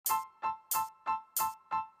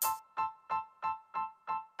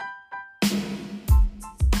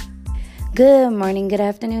Good morning, good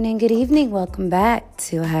afternoon, and good evening. Welcome back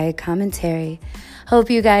to High Commentary. Hope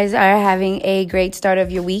you guys are having a great start of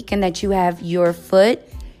your week and that you have your foot,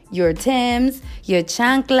 your Timbs, your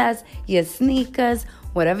chanclas, your sneakers,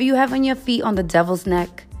 whatever you have on your feet on the devil's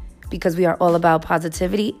neck, because we are all about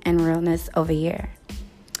positivity and realness over here.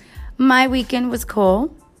 My weekend was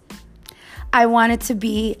cool. I wanted to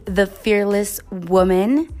be the fearless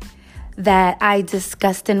woman that I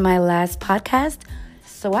discussed in my last podcast.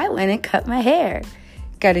 So I went and cut my hair.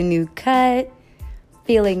 Got a new cut.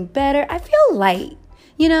 Feeling better. I feel light.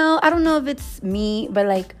 I don't know if it's me,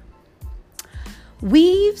 but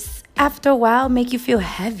weaves after a while make you feel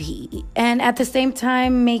heavy. And at the same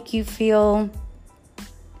time make you feel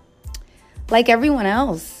like everyone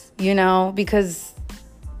else, because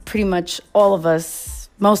pretty much all of us,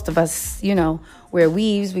 most of us, wear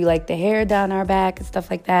weaves. We like the hair down our back and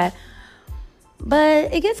stuff like that.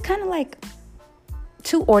 But it gets kind of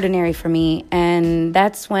too ordinary for me, and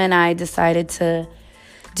that's when I decided to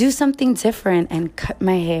do something different and cut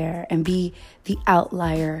my hair and be the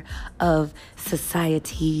outlier of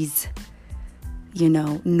society's,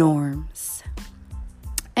 norms.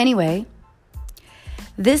 Anyway,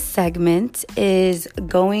 this segment is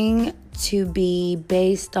going to be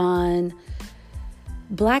based on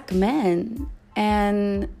Black men,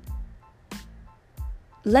 and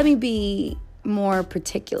let me be more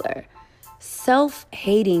particular.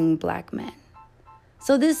 Self-hating Black men.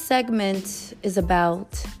 So this segment is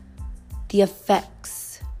about the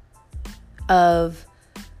effects of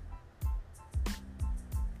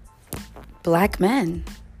Black men.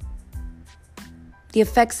 The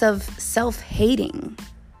effects of self-hating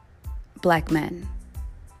Black men.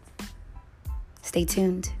 Stay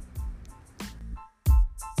tuned.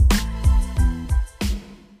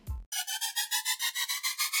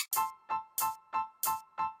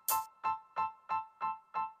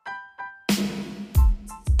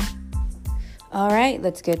 All right,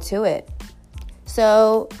 let's get to it.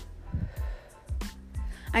 So,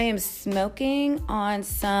 I am smoking on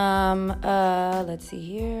some, let's see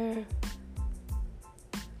here.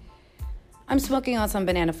 I'm smoking on some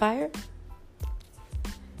Banana Fire.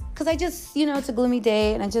 Because I just, it's a gloomy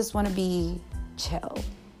day and I just want to be chill.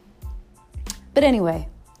 But anyway,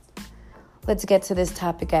 let's get to this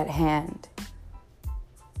topic at hand.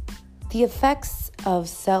 The effects of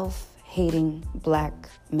self-hating Black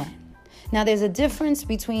men. Now, there's a difference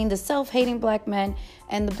between the self-hating Black men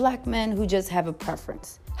and the Black men who just have a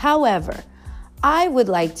preference. However, I would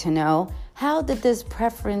like to know, how did this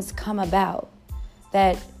preference come about?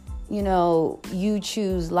 That, you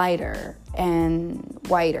choose lighter and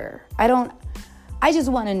whiter. I just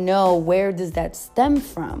want to know, where does that stem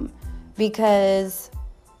from? Because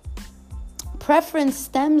preference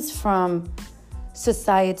stems from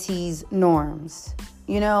society's norms.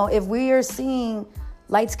 If we are seeing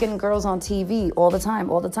light-skinned girls on TV all the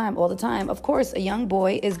time. Of course, a young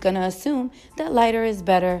boy is going to assume that lighter is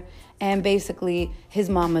better, and basically his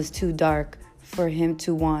mama's too dark for him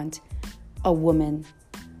to want a woman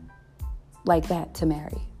like that to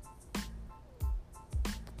marry.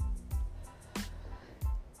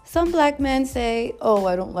 Some Black men say, oh,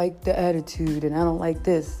 I don't like the attitude, and I don't like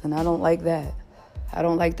this, and I don't like that. I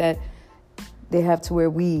don't like that they have to wear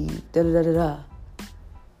weave, da-da-da-da-da.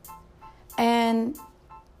 And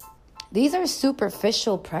these are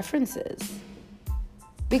superficial preferences,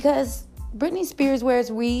 because Britney Spears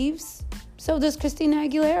wears weaves, so does Christina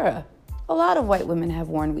Aguilera. A lot of white women have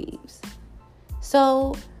worn weaves.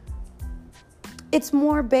 So it's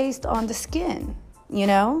more based on the skin,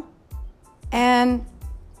 And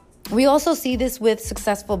we also see this with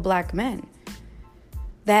successful Black men,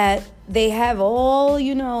 that they have all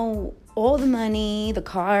the money, the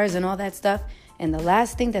cars, and all that stuff, and the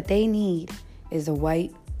last thing that they need is a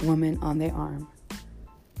white woman on their arm.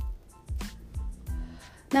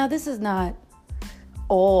 Now, this is not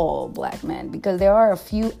all Black men, because there are a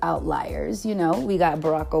few outliers. We got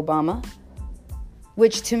Barack Obama,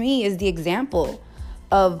 which to me is the example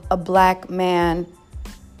of a Black man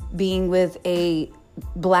being with a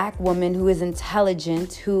Black woman who is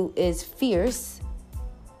intelligent, who is fierce,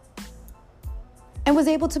 and was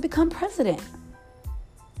able to become president.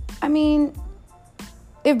 I mean,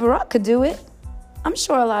 if Barack could do it, I'm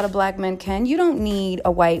sure a lot of Black men can. You don't need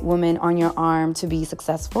a white woman on your arm to be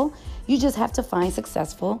successful. You just have to find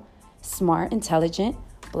successful, smart, intelligent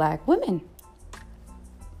Black women.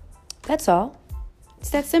 That's all.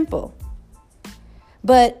 It's that simple.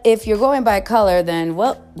 But if you're going by color, then,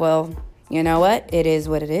 well, you know what? It is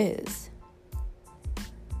what it is.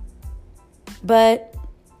 But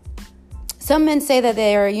some men say that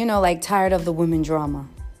they are, tired of the women drama.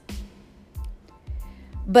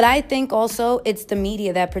 But I think also it's the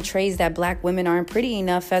media that portrays that black women aren't pretty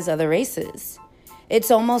enough as other races. It's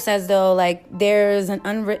almost as though like there's an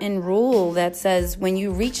unwritten rule that says when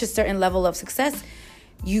you reach a certain level of success,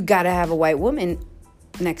 you got to have a white woman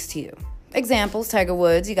next to you. Examples, Tiger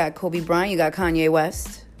Woods, you got Kobe Bryant, you got Kanye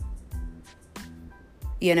West,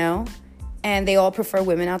 you know, and they all prefer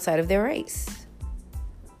women outside of their race.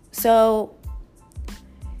 So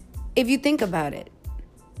if you think about it,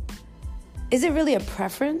 is it really a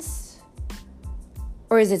preference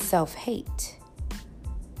or is it self-hate?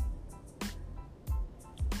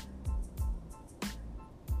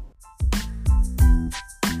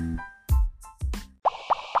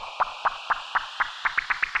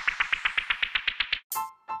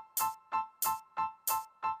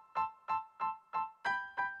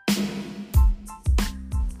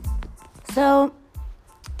 So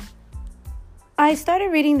I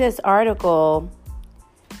started reading this article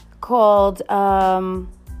called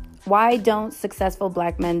Why Don't Successful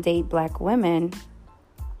Black Men Date Black Women?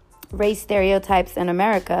 Race Stereotypes in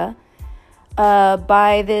America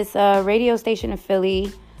by this radio station in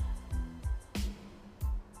Philly.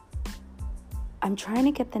 I'm trying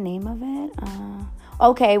to get the name of it.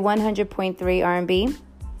 100.3 R&B.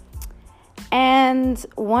 And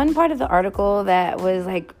one part of the article that was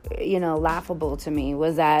like, laughable to me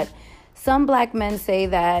was that some black men say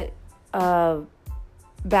that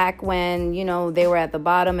back when, they were at the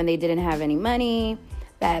bottom and they didn't have any money,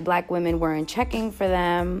 that black women weren't checking for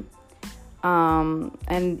them. And,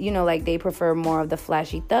 they prefer more of the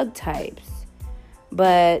flashy thug types.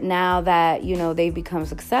 But now that, they've become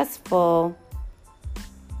successful,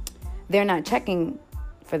 they're not checking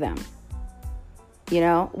for them,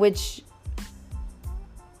 which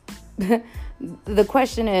the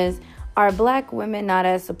question is, are black women not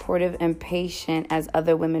as supportive and patient as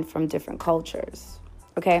other women from different cultures?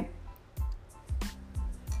 Okay.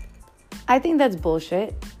 I think that's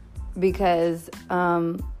bullshit because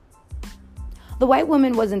the white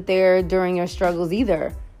woman wasn't there during your struggles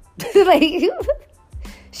either. Like,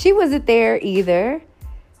 she wasn't there either.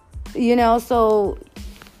 So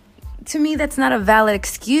to me, that's not a valid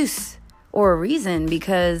excuse or a reason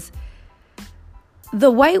because the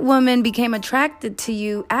white woman became attracted to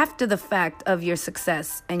you after the fact of your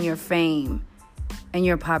success and your fame and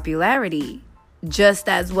your popularity, just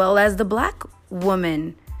as well as the black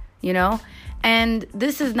woman, And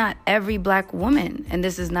this is not every black woman and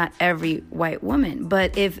this is not every white woman.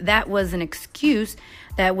 But if that was an excuse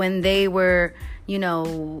that when they were,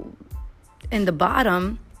 in the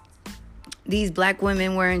bottom, these black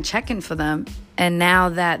women weren't checking for them. And now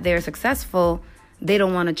that they're successful, they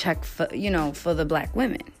don't want to check for, for the black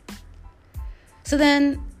women. So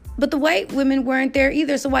then, but the white women weren't there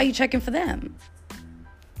either. So why are you checking for them?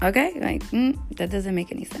 Okay. That doesn't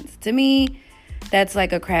make any sense. To me, that's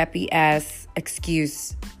like a crappy ass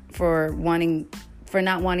excuse for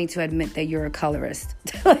not wanting to admit that you're a colorist.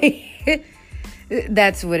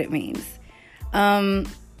 That's what it means.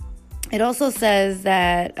 It also says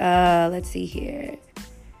that, let's see here.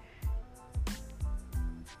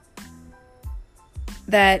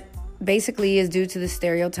 That basically is due to the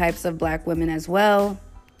stereotypes of black women as well.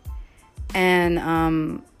 And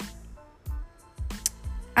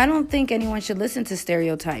I don't think anyone should listen to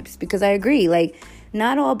stereotypes because I agree. Like,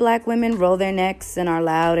 not all black women roll their necks and are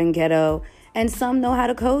loud and ghetto. And some know how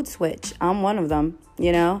to code switch. I'm one of them,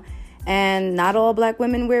 And not all black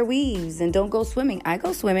women wear weaves and don't go swimming. I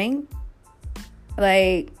go swimming.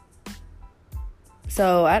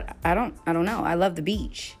 So I don't know. I love the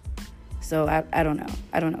beach. So I don't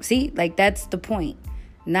know. See, that's the point.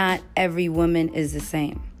 Not every woman is the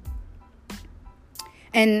same.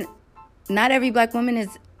 And not every black woman is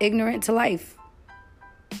ignorant to life.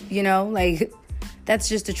 That's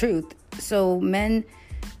just the truth. So men,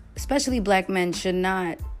 especially black men, should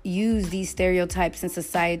not use these stereotypes and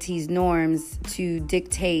society's norms to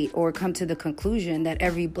dictate or come to the conclusion that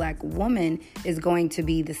every black woman is going to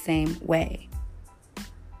be the same way.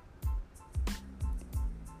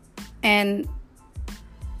 And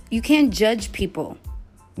you can't judge people,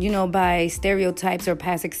 by stereotypes or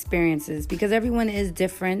past experiences because everyone is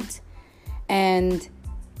different and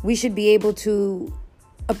we should be able to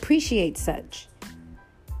appreciate such.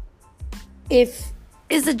 If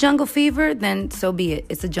it's a jungle fever, then so be it.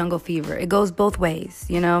 It's a jungle fever. It goes both ways,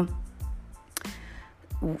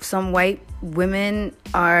 Some white women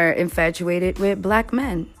are infatuated with black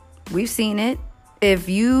men. We've seen it. If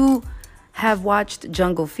you have watched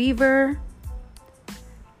Jungle Fever,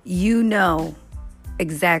 you know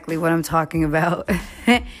exactly what I'm talking about.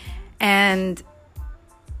 and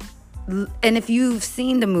if you've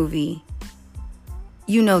seen the movie,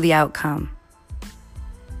 you know the outcome.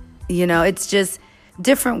 It's just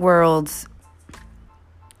different worlds.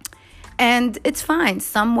 And it's fine.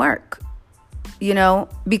 Some work,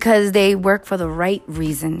 because they work for the right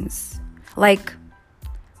reasons. Like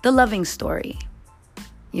the loving story,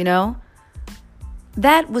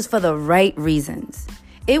 that was for the right reasons.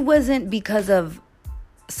 It wasn't because of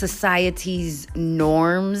society's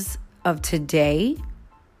norms of today.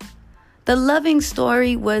 The loving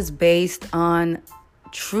story was based on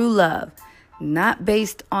true love, not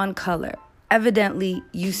based on color. Evidently,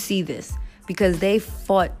 you see this because they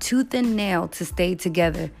fought tooth and nail to stay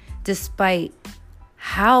together despite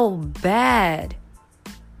how bad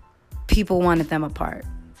people wanted them apart.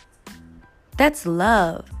 That's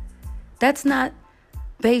love. That's not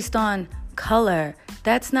based on color.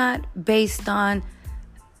 That's not based on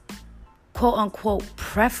quote unquote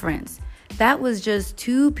preference. That was just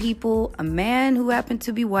two people, a man who happened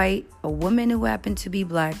to be white, a woman who happened to be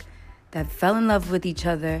black, that fell in love with each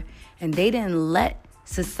other, and they didn't let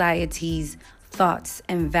society's thoughts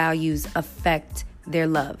and values affect their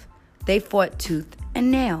love. They fought tooth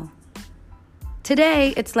and nail.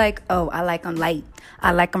 Today, it's like, oh, I like them light.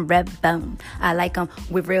 I like them red bone. I like them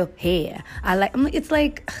with real hair. It's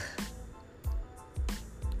like,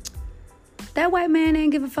 that white man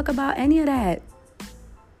ain't give a fuck about any of that.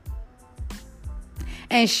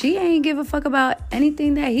 And she ain't give a fuck about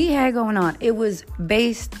anything that he had going on. It was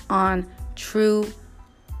based on true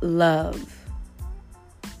love.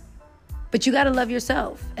 But you got to love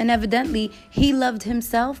yourself. And evidently, he loved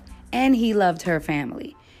himself and he loved her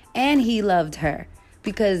family. And he loved her.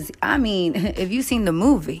 Because, if you've seen the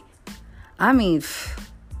movie,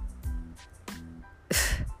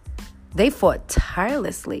 they fought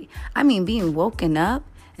tirelessly. Being woken up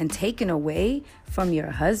and taken away from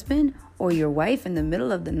your husband or your wife in the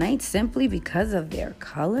middle of the night simply because of their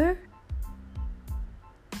color?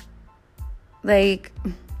 Like,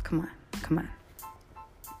 come on.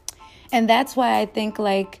 And that's why I think,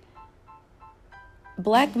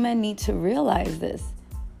 black men need to realize this.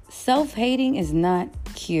 Self-hating is not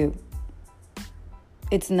cute.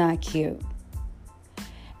 It's not cute.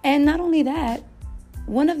 And not only that,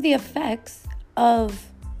 one of the effects of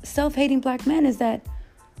self-hating black men is that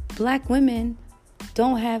black women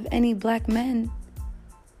don't have any black men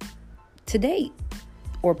to date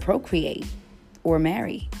or procreate or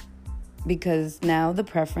marry, because now the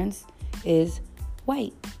preference is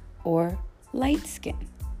white or light skin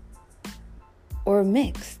or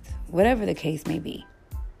mixed, whatever the case may be.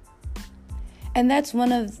 And that's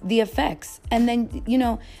one of the effects. And then,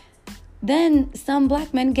 then some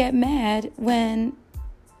black men get mad when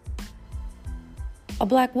a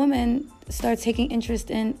black woman starts taking interest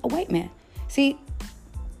in a white man. See,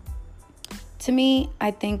 to me,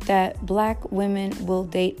 I think that black women will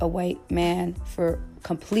date a white man for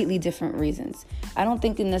completely different reasons. I don't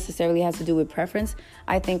think it necessarily has to do with preference.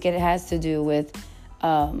 I think it has to do with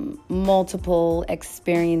multiple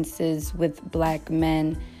experiences with black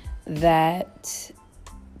men that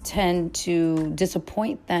tend to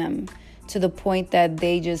disappoint them to the point that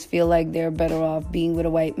they just feel like they're better off being with a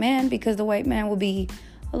white man because the white man will be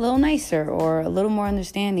a little nicer or a little more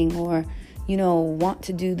understanding or want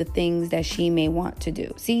to do the things that she may want to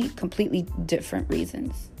do. See, completely different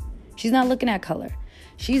reasons. She's not looking at color.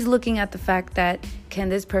 She's looking at the fact that, can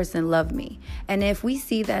this person love me? And if we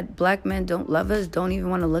see that black men don't love us, don't even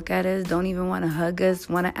want to look at us, don't even want to hug us,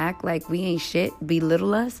 want to act like we ain't shit,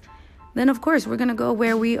 belittle us, then of course we're going to go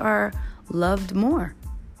where we are loved more.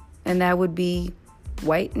 And that would be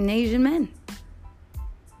white and Asian men.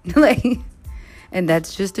 And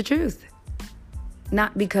that's just the truth.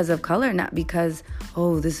 Not because of color, not because,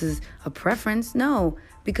 this is a preference. No,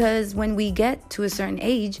 because when we get to a certain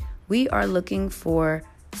age, we are looking for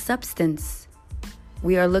substance.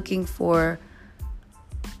 We are looking for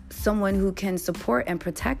someone who can support and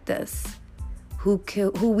protect us, who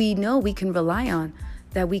we know we can rely on,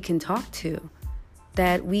 that we can talk to,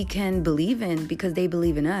 that we can believe in because they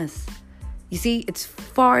believe in us. You see, it's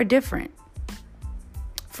far different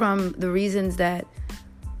from the reasons that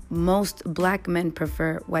most black men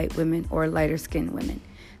prefer white women or lighter skinned women.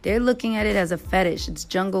 They're looking at it as a fetish. It's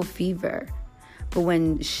jungle fever. But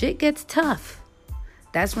when shit gets tough,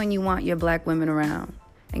 that's when you want your black women around.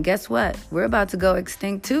 And guess what? We're about to go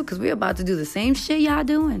extinct too, because we're about to do the same shit y'all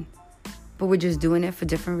doing. But we're just doing it for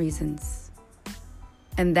different reasons.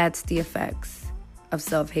 And that's the effects of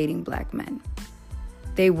self-hating black men.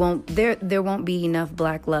 There won't be enough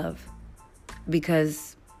black love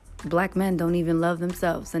because black men don't even love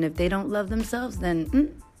themselves. And if they don't love themselves,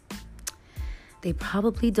 then they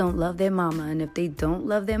probably don't love their mama. And if they don't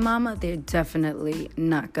love their mama, they're definitely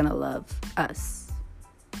not gonna love us.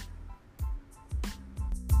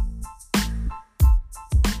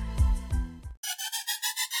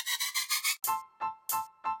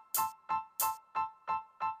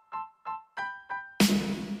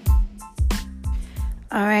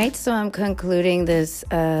 All right, so I'm concluding this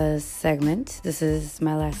segment. This is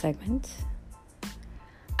my last segment.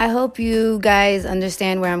 I hope you guys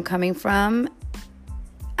understand where I'm coming from.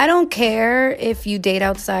 I don't care if you date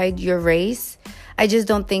outside your race. I just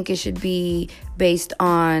don't think it should be based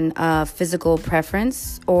on physical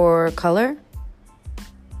preference or color.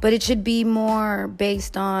 But it should be more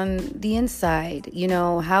based on the inside, you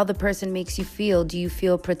know, how the person makes you feel. Do you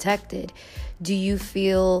feel protected? Do you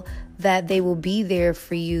feel that they will be there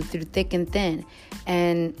for you through thick and thin?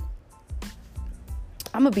 And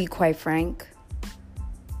I'm going to be quite frank.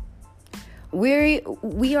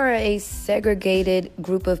 We are a segregated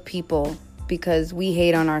group of people because we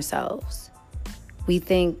hate on ourselves. We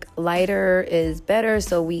think lighter is better,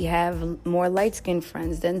 so we have more light-skinned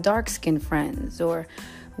friends than dark-skinned friends, or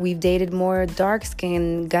we've dated more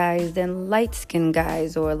dark-skinned guys than light-skinned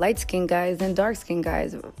guys, or light-skinned guys than dark-skinned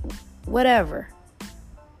guys, whatever.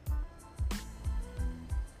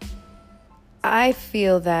 I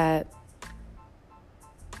feel that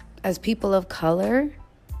as people of color,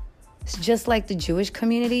 it's just like the Jewish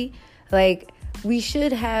community, like we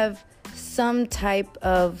should have some type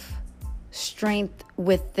of strength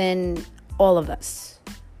within all of us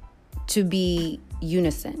to be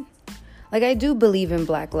unison. Like, I do believe in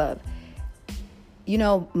black love. You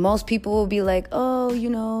know, most people will be like, oh, you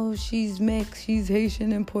know, she's mixed, she's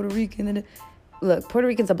Haitian and Puerto Rican. And look, Puerto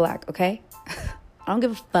Ricans are black, okay? I don't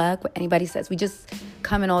give a fuck what anybody says. We just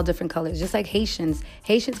come in all different colors. Just like Haitians.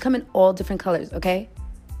 Haitians come in all different colors, okay?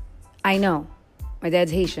 I know. My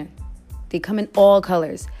dad's Haitian. They come in all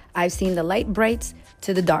colors. I've seen the light brights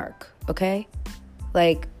to the dark, okay?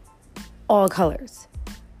 Like, all colors.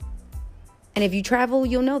 And if you travel,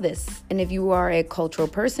 you'll know this. And if you are a cultural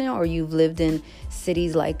person or you've lived in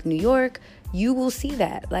cities like New York, you will see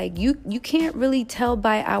that. Like, you can't really tell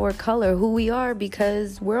by our color who we are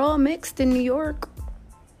because we're all mixed in New York.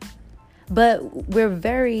 But we're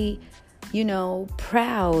very, you know,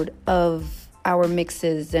 proud of our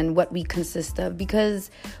mixes and what we consist of because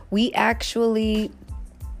we actually,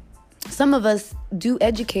 some of us do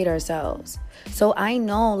educate ourselves. So I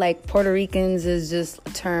know, like, Puerto Ricans is just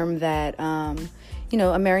a term that, you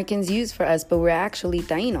know, Americans use for us, but we're actually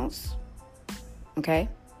Tainos, okay?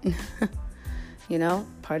 You know,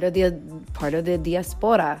 part of the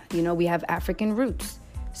diaspora. You know, we have African roots.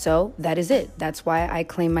 So that is it. That's why I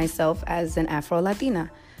claim myself as an Afro-Latina,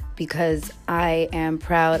 because I am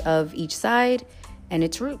proud of each side and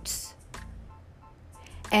its roots.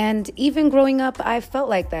 And even growing up, I felt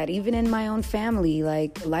like that. Even in my own family,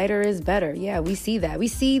 like, lighter is better. Yeah, we see that. We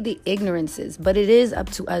see the ignorances, but it is up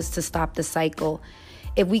to us to stop the cycle.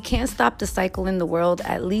 If we can't stop the cycle in the world,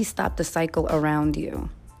 at least stop the cycle around you.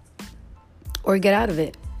 Or get out of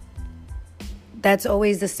it. That's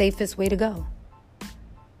always the safest way to go.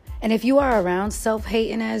 And if you are around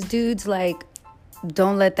self-hating ass dudes, like,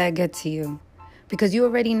 don't let that get to you. Because you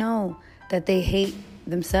already know that they hate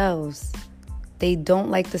themselves. They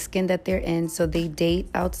don't like the skin that they're in, so they date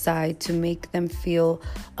outside to make them feel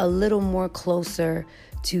a little more closer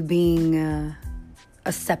to being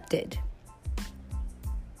accepted.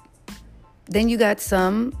 Then you got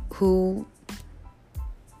some who,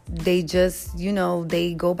 they just, you know,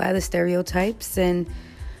 they go by the stereotypes and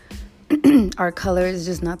our color is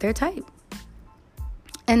just not their type.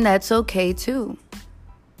 And that's okay too.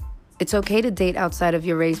 It's okay to date outside of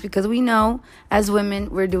your race because we know as women,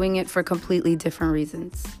 we're doing it for completely different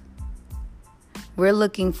reasons. We're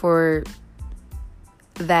looking for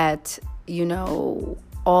that, you know,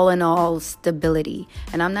 all in all stability.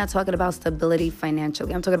 And I'm not talking about stability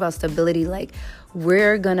financially. I'm talking about stability like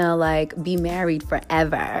we're gonna like be married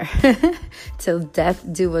forever till death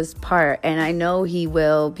do us part. And I know he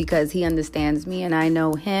will because he understands me, and I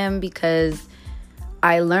know him because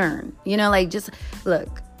I learn. You know, like, just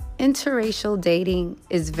look, interracial dating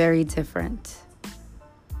is very different.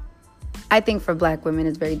 I think for black women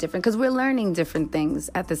it's very different because we're learning different things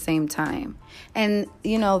at the same time. And,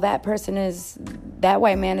 you know, that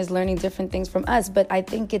white man is learning different things from us. But I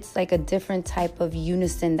think it's like a different type of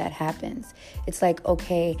unison that happens. It's like,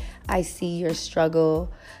 okay, I see your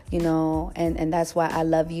struggle, you know, and that's why I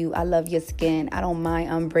love you. I love your skin. I don't mind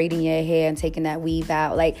unbraiding your hair and taking that weave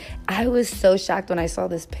out. Like, I was so shocked when I saw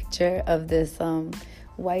this picture of this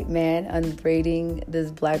white man unbraiding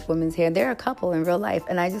this black woman's hair. They're a couple in real life,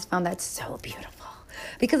 and I just found that so beautiful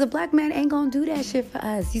because a black man ain't gonna do that shit for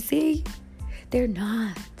us. You see, they're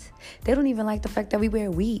not. They don't even like the fact that we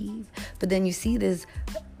wear weave. But then you see this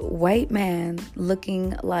white man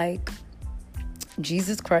looking like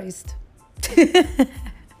Jesus Christ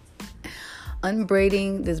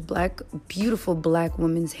unbraiding this beautiful black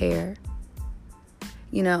woman's hair.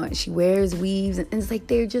 and she wears weaves, and it's like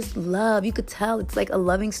they're just love. You could tell it's like a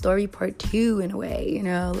loving story part 2 in a way,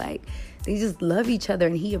 like they just love each other,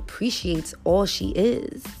 and he appreciates all she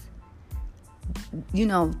is,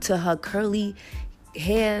 to her curly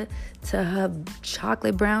hair, to her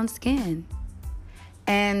chocolate brown skin.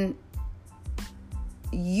 And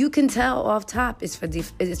you can tell off top it's for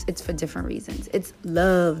different reasons. It's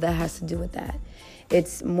love that has to do with that.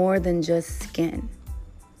 It's more than just skin.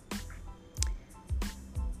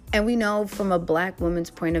 And we know from a black woman's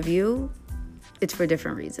point of view, it's for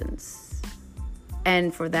different reasons.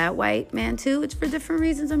 And for that white man too, it's for different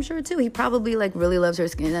reasons, I'm sure too. He probably really loves her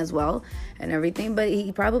skin as well and everything, but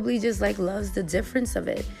he probably just loves the difference of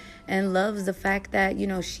it and loves the fact that,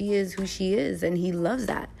 she is who she is, and he loves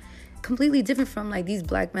that. Completely different from these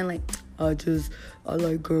black men I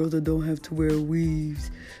like girls that don't have to wear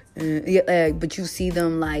weaves. And but you see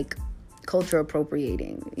them culture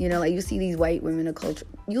appropriating. You see these white women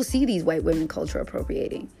culture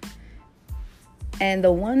appropriating. And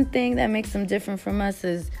the one thing that makes them different from us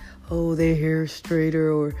is, their hair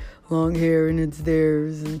straighter or long hair and it's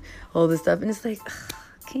theirs and all this stuff. And it's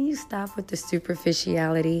can you stop with the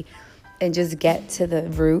superficiality and just get to the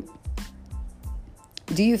root?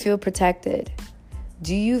 Do you feel protected?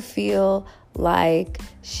 Do you feel like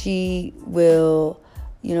she will,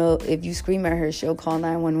 if you scream at her, she'll call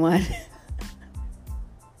 911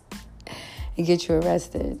 and get you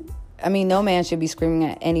arrested? I mean, no man should be screaming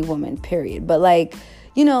at any woman, period. But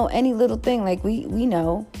any little thing, we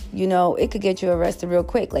know, it could get you arrested real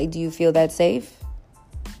quick. Do you feel that safe?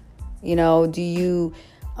 Do you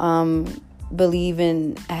believe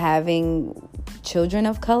in having children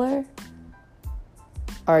of color?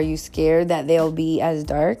 Are you scared that they'll be as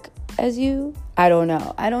dark as you? I don't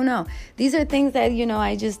know. These are things that,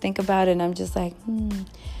 I just think about and I'm just the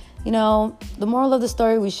moral of the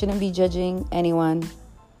story, we shouldn't be judging anyone.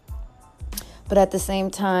 But at the same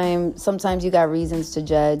time, sometimes you got reasons to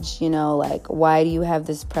judge, why do you have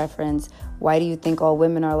this preference? Why do you think all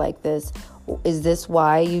women are like this? Is this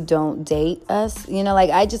why you don't date us?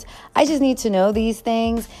 I just need to know these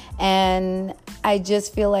things. And I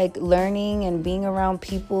just feel like learning and being around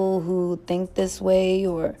people who think this way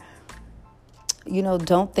or,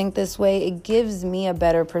 don't think this way, it gives me a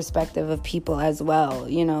better perspective of people as well,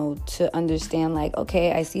 to understand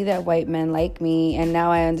okay, I see that white men like me and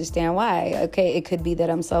now I understand why. Okay, it could be that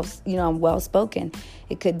I'm I'm well-spoken.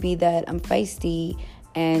 It could be that I'm feisty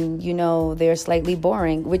and, they're slightly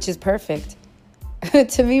boring, which is perfect.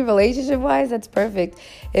 To me, relationship-wise, that's perfect.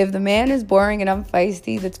 If the man is boring and I'm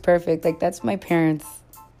feisty, that's perfect. That's my parents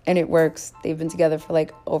and it works. They've been together for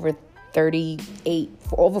over 40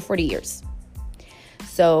 years.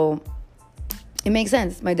 So it makes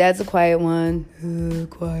sense. My dad's a quiet one.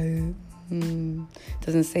 Quiet.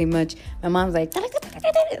 Doesn't say much. My mom's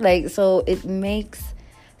so it makes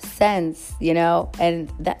sense,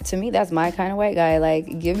 and that to me, that's my kind of white guy.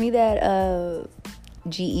 Give me that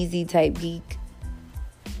G-Eazy type geek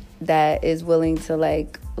that is willing to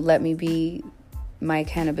let me be my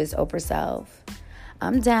cannabis Oprah self.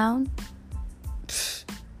 I'm down.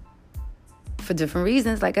 For different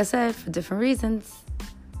reasons, like I said, for different reasons.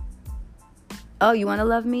 Oh, you want to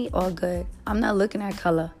love me? All good. I'm not looking at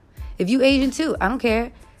color. If you Asian too, I don't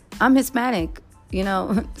care. I'm Hispanic,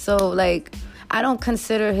 So, I don't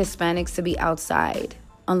consider Hispanics to be outside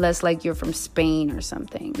unless, you're from Spain or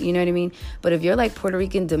something. You know what I mean? But if you're, Puerto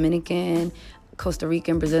Rican, Dominican, Costa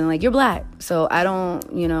Rican, Brazilian, you're black. So, I don't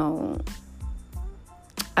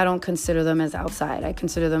consider them as outside. I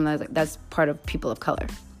consider them as, that's part of people of color.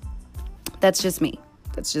 That's just me.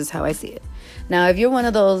 That's just how I see it. Now, if you're one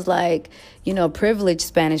of those, privileged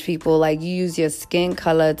Spanish people, you use your skin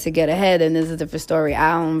color to get ahead, then this is a different story.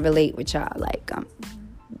 I don't relate with y'all.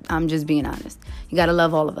 I'm just being honest. You got to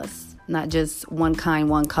love all of us, not just one kind,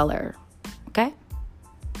 one color. Okay?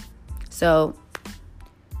 So,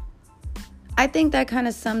 I think that kind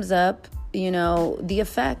of sums up, the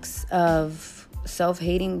effects of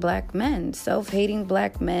self-hating black men. Self-hating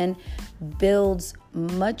black men builds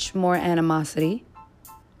much more animosity.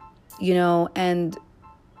 And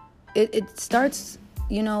it starts,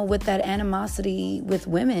 with that animosity with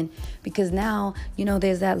women, because now,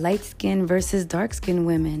 there's that light skin versus dark skin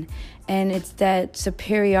women. And it's that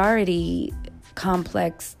superiority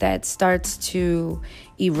complex that starts to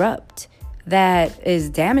erupt that is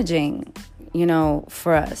damaging,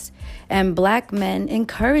 for us. And black men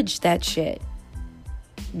encourage that shit.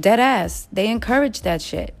 Dead ass. They encourage that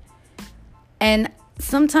shit. And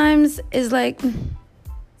sometimes it's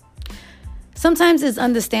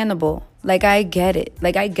understandable. I get it.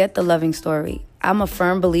 I get the loving story. I'm a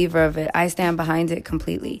firm believer of it. I stand behind it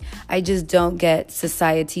completely. I just don't get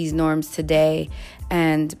society's norms today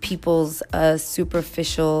and people's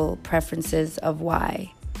superficial preferences of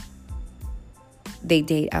why they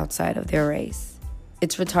date outside of their race.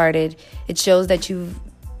 It's retarded. It shows that you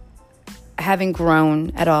haven't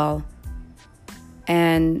grown at all.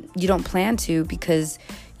 And you don't plan to, because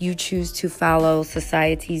you choose to follow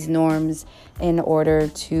society's norms in order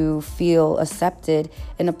to feel accepted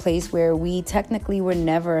in a place where we technically were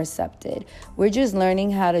never accepted. We're just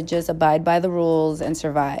learning how to just abide by the rules and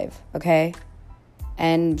survive, okay?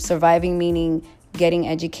 And surviving meaning getting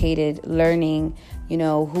educated, learning,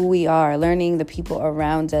 who we are, learning the people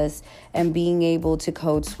around us, and being able to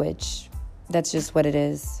code switch. That's just what it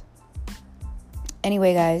is.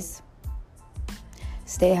 Anyway, guys,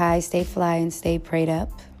 stay high, stay fly, and stay prayed up.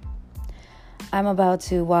 I'm about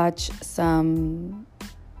to watch some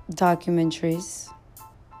documentaries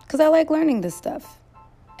because I like learning this stuff.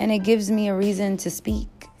 And it gives me a reason to speak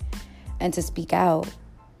and to speak out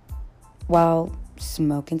while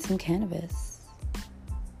smoking some cannabis.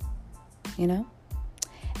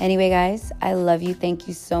 Anyway, guys, I love you. Thank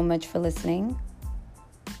you so much for listening.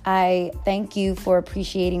 I thank you for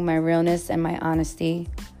appreciating my realness and my honesty.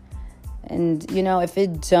 And, if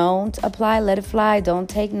it don't apply, let it fly. Don't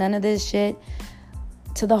take none of this shit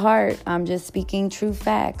to the heart. I'm just speaking true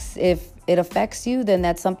facts. If it affects you, then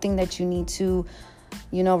that's something that you need to,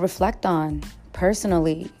 reflect on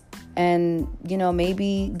personally. And,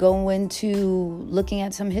 maybe go into looking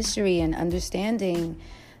at some history and understanding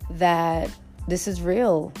that this is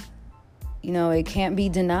real. It can't be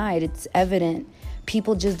denied. It's evident.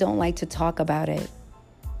 People just don't like to talk about it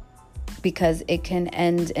because it can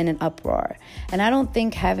end in an uproar. And I don't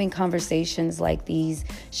think having conversations like these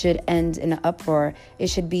should end in an uproar. It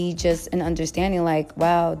should be just an understanding like,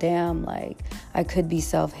 wow, damn, I could be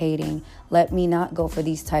self-hating. Let me not go for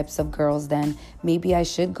these types of girls then. Maybe I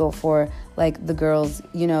should go for the girls,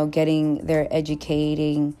 getting their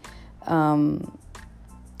educating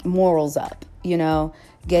morals up,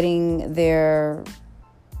 getting their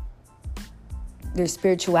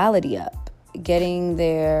spirituality up, getting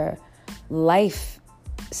their life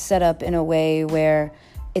set up in a way where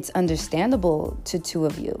it's understandable to two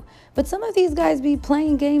of you. But some of these guys be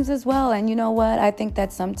playing games as well. And you know what? I think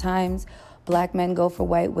that sometimes black men go for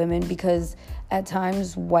white women because at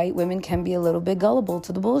times white women can be a little bit gullible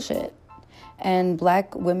to the bullshit. And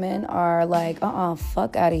black women are like,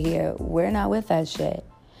 fuck out of here. We're not with that shit.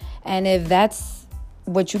 And if that's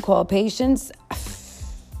what you call patience,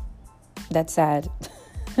 that's sad.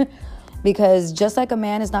 Because just like a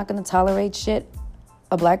man is not going to tolerate shit,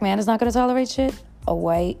 a black man is not going to tolerate shit, a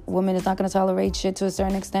white woman is not going to tolerate shit to a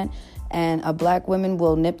certain extent, and a black woman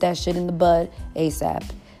will nip that shit in the bud ASAP.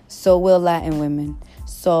 So will Latin women.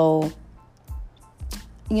 So,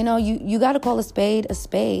 you got to call a spade a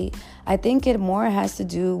spade. I think it more has to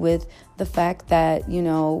do with the fact that,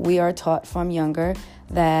 we are taught from younger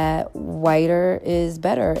that whiter is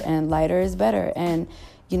better and lighter is better. And,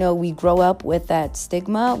 we grow up with that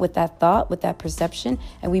stigma, with that thought, with that perception,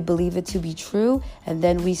 and we believe it to be true. And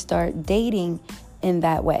then we start dating in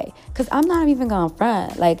that way. Because I'm not even going to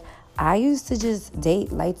front. I used to just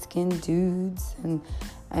date light-skinned dudes and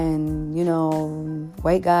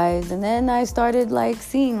white guys. And then I started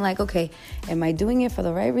seeing okay, am I doing it for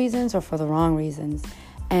the right reasons or for the wrong reasons?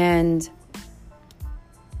 And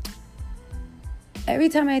every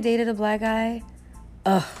time I dated a black guy,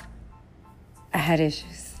 I had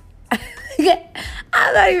issues.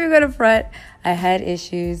 I'm not even gonna front. I had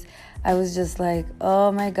issues. I was just like,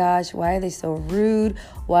 oh my gosh, why are they so rude?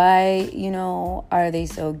 Why, are they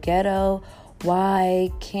so ghetto?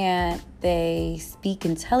 Why can't they speak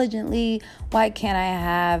intelligently? Why can't I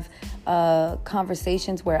have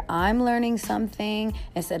conversations where I'm learning something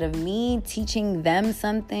instead of me teaching them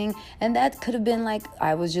something? And that could have been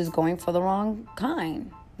I was just going for the wrong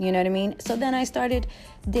kind. You know what I mean? So then I started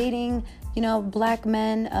dating, black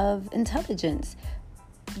men of intelligence.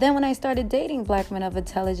 Then when I started dating black men of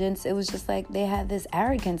intelligence, it was just they had this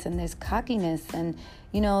arrogance and this cockiness. And,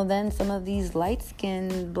 then some of these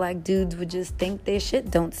light-skinned black dudes would just think their shit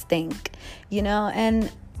don't stink,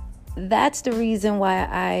 And that's the reason why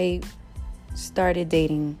I started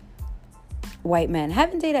dating white men.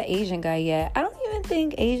 Haven't dated an Asian guy yet. I don't even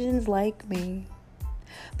think Asians like me.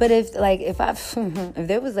 But if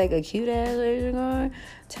there was a cute ass Asian guy,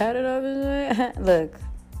 tatted up, look,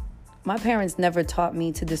 my parents never taught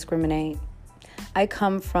me to discriminate. I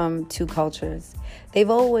come from two cultures. They've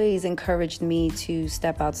always encouraged me to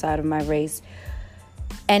step outside of my race.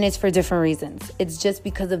 And it's for different reasons. It's just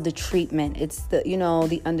because of the treatment. It's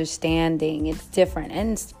the understanding. It's different.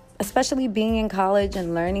 And especially being in college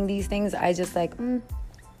and learning these things, I just like,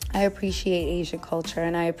 I appreciate Asian culture,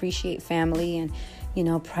 and I appreciate family and,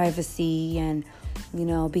 privacy and,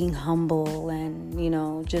 being humble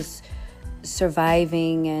and, just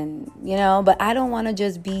surviving and, but I don't want to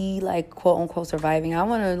just be like, quote unquote, surviving. I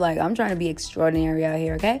want to I'm trying to be extraordinary out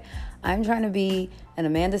here, okay? I'm trying to be an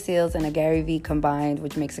Amanda Seales and a Gary Vee combined,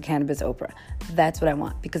 which makes a cannabis Oprah. That's what I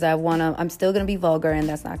want, because I'm still going to be vulgar, and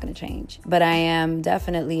that's not going to change. But I am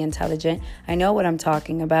definitely intelligent. I know what I'm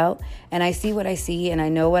talking about, and I see what I see, and I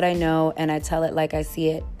know what I know, and I tell it like I see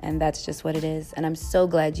it, and that's just what it is. And I'm so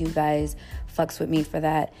glad you guys fucks with me for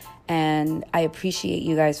that, and I appreciate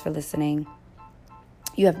you guys for listening.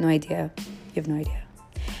 You have no idea.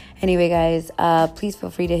 Anyway, guys, please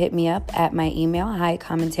feel free to hit me up at my email,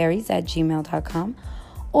 highcommentaries@gmail.com,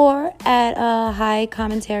 or at High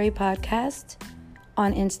Commentary Podcast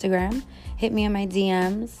on Instagram. Hit me in my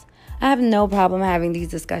DMs. I have no problem having these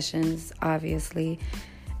discussions, obviously.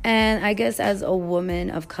 And I guess as a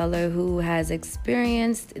woman of color who has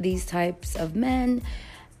experienced these types of men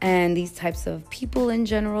and these types of people in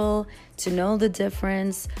general, to know the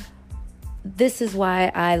difference, this is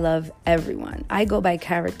why I love everyone. I go by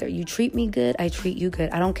character. You treat me good, I treat you good.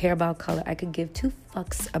 I don't care about color. I could give 2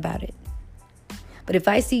 fucks about it. But if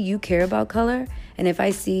I see you care about color, and if I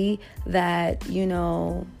see that,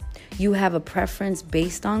 you have a preference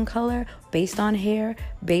based on color, based on hair,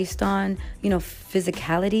 based on,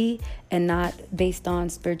 physicality, and not based on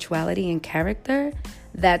spirituality and character,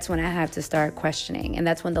 that's when I have to start questioning. And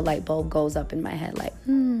that's when the light bulb goes up in my head like,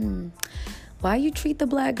 why you treat the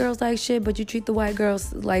black girls like shit, but you treat the white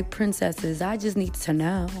girls like princesses? I just need to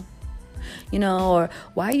know. Or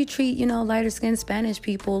why you treat, lighter skinned Spanish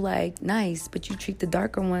people like nice, but you treat the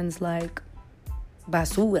darker ones like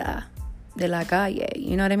basura de la calle.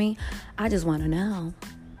 You know what I mean? I just want to know.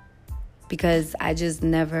 Because I was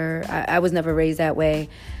never raised that way.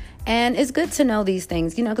 And it's good to know these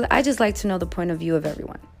things, because I just like to know the point of view of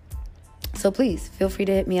everyone. So please feel free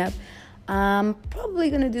to hit me up. I'm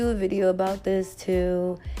probably going to do a video about this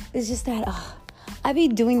too. It's just that I be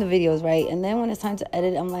doing the videos, right? And then when it's time to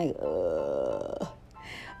edit, I'm like, ugh.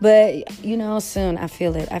 But, soon I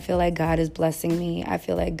feel it. I feel like God is blessing me. I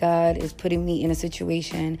feel like God is putting me in a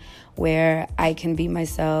situation where I can be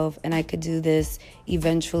myself, and I could do this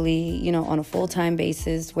eventually, on a full-time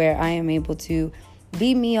basis, where I am able to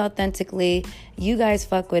be me authentically. You guys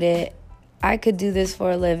fuck with it. I could do this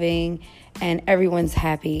for a living, and everyone's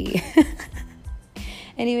happy.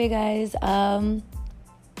 Anyway, guys,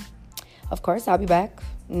 of course, I'll be back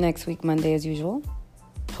next week, Monday, as usual.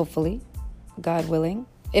 Hopefully, God willing.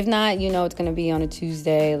 If not, it's going to be on a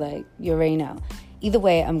Tuesday, like you already know. Either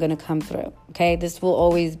way, I'm going to come through, okay? This will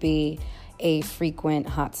always be a frequent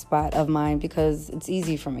hotspot of mine because it's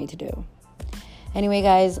easy for me to do. Anyway,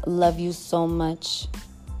 guys, love you so much.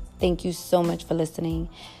 Thank you so much for listening.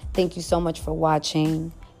 Thank you so much for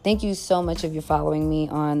watching. Thank you so much if you're following me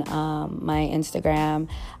on my Instagram.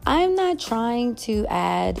 I'm not trying to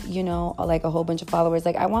add, like a whole bunch of followers.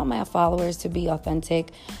 Like, I want my followers to be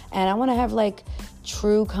authentic, and I want to have like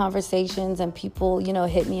true conversations, and people,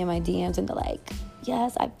 hit me in my DMs and they're like,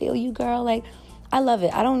 yes, I feel you, girl. Like, I love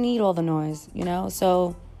it. I don't need all the noise,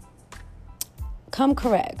 so come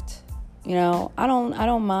correct. I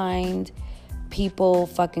don't mind people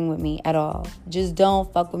fucking with me at all. Just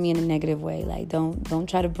don't fuck with me in a negative way. Like, don't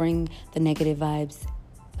try to bring the negative vibes.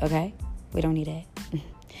 Okay? We don't need it.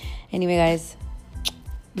 Anyway, guys,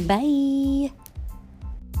 bye.